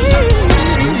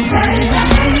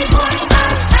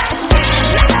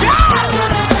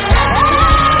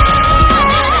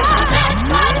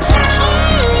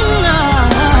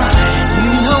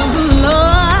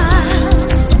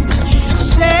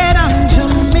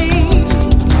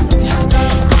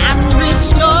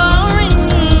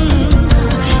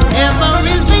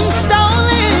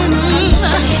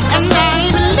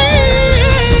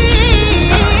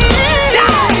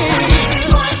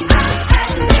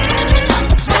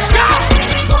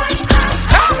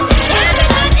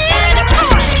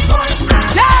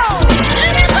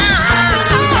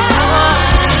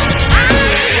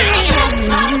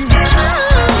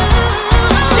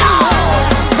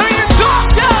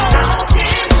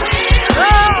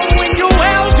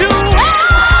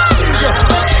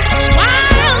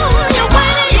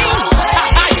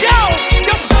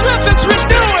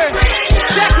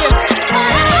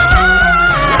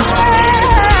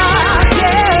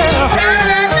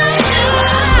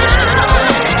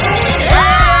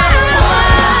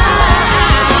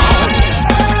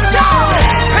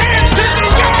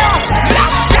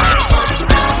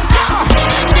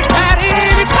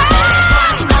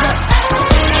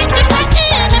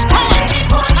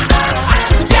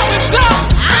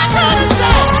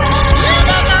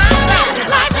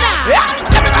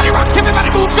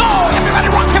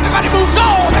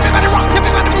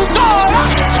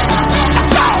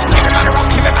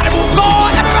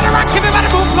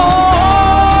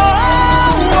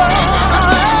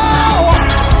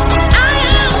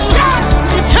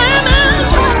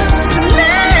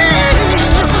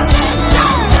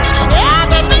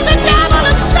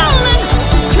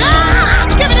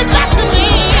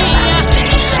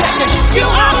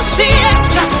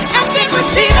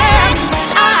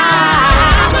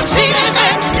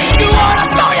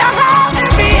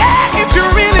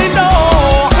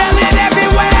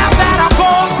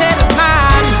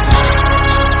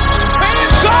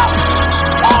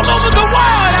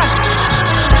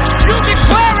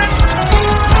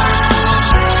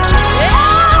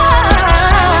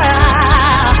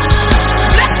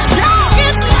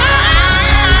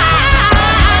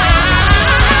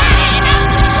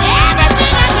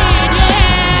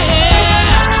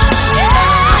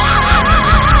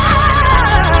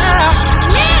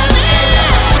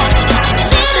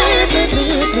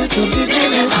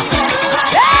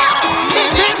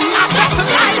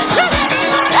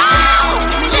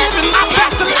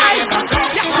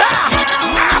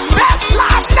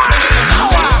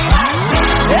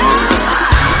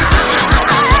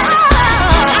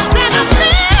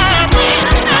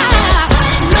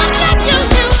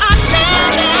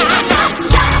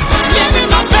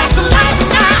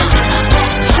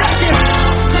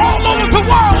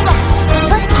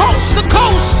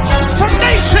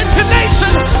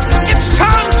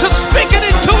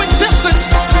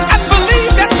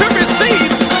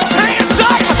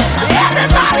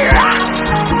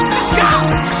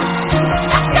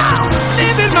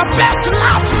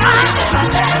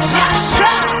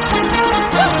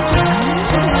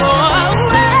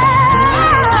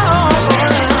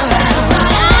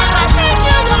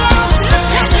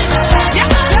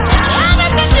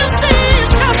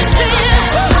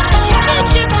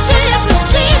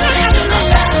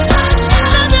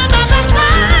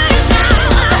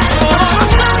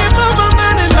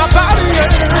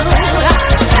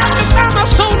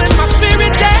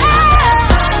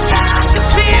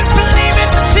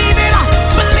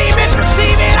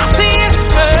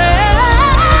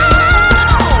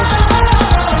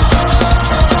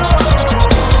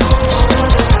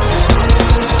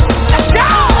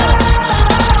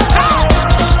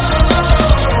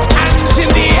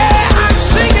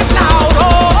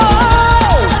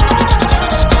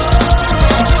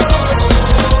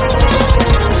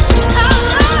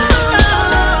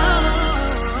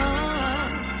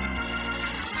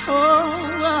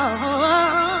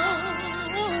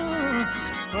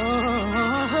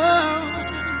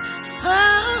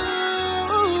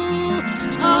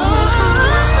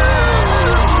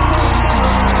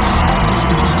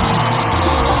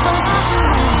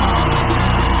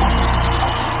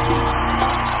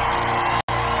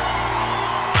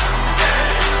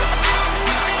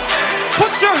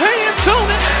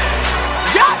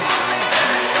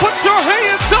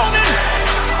 hands on it.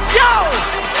 Yo!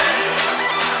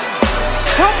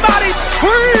 Somebody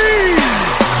scream!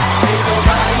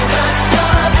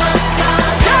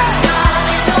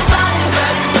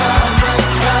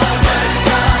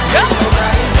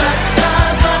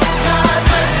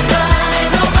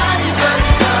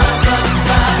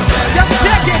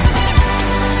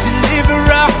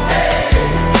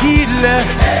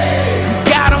 He's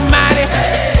God Almighty,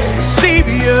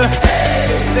 Savior.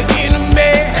 The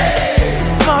enemy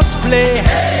must flee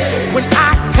when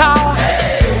I call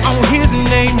on His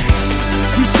name.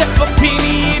 He step up in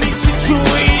any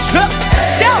situation.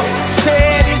 Yo,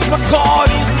 said He's my God,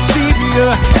 He's my Savior.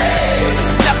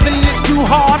 Nothing is too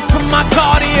hard for my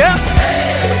God, yeah.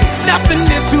 Nothing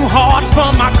is too hard for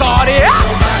my God, yeah.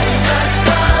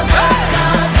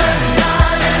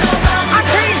 I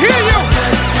can't hear you.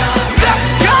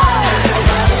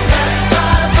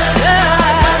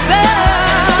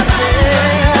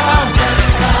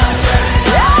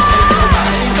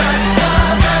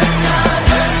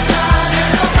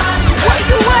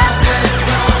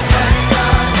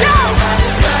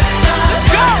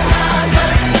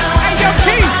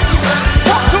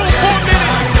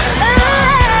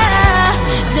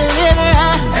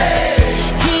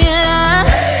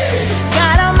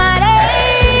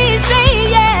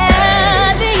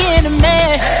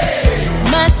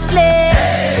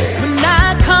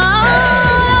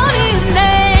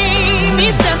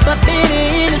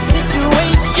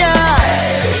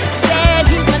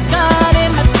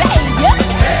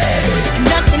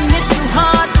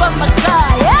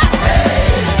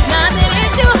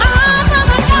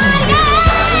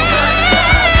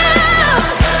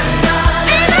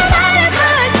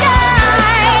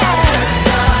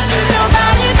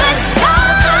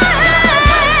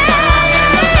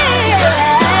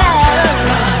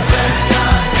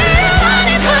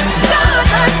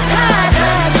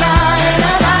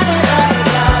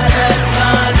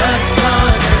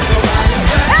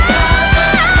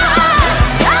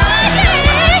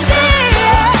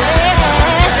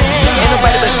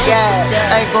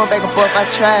 I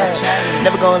tried,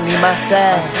 never gonna leave my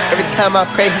side. Every time I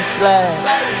pray, He slide.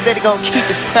 He said He gonna keep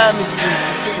His promises.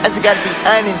 I just gotta be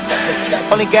honest.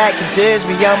 Only God can judge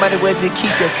me. Y'all might as well just keep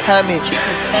your comments.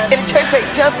 In the church, they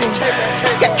jumping.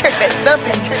 Got Kirk that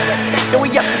stumping. And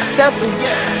we up to something.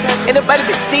 Ain't nobody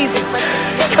but Jesus.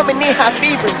 Coming in high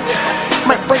fever.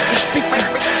 Might break the speaker.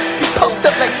 Post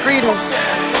up like greeters.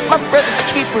 My brother's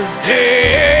keeper.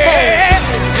 Hey.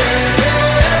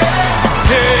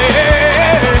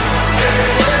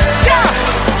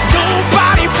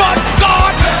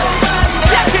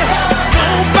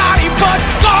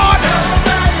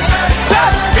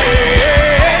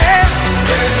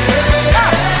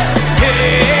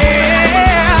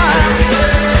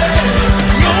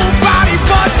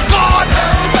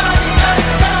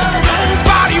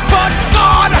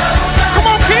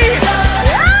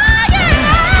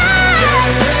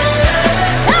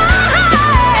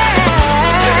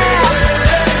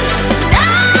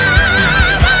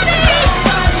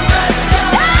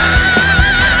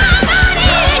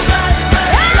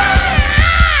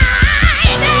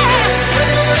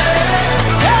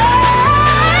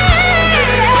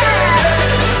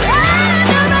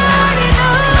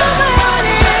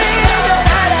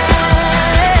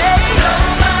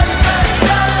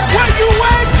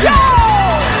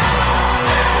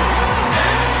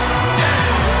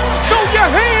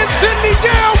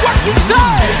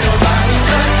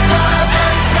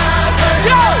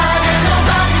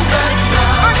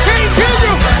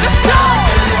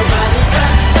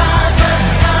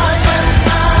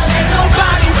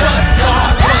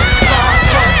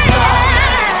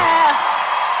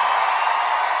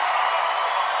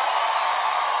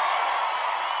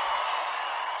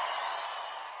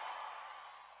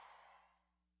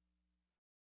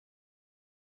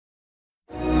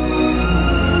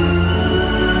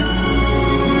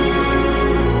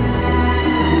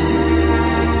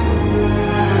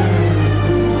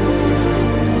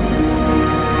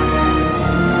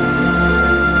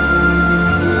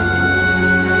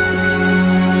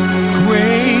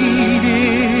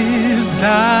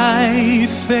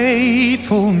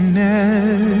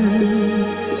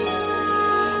 faithfulness.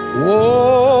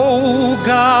 Oh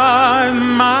God,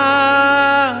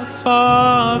 my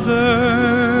Father,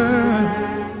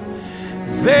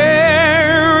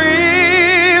 there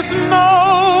is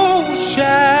no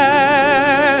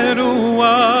shadow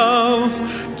of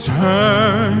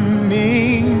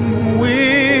turning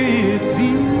with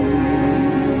thee.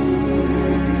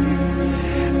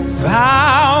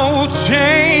 Thou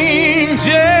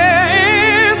changest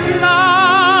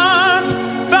not.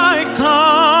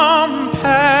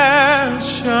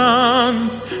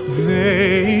 seasons,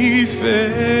 they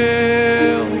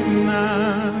fail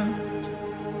not.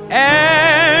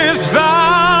 As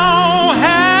thou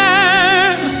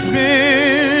hast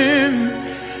been,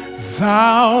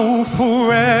 thou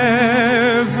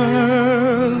forever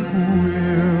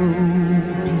will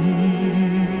be.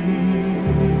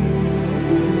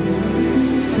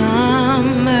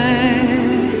 Summer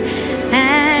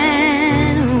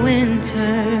and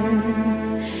winter,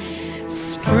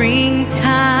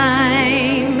 springtime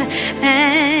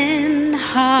and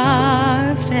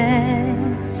harvest,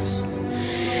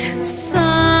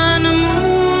 sun,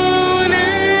 moon,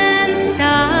 and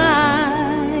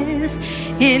stars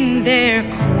in their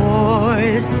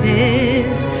courses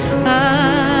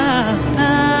above,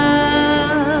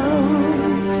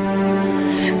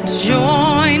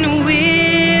 join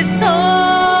with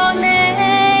all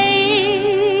nature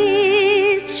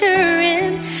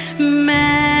in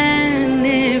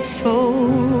manifold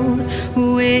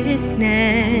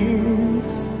witness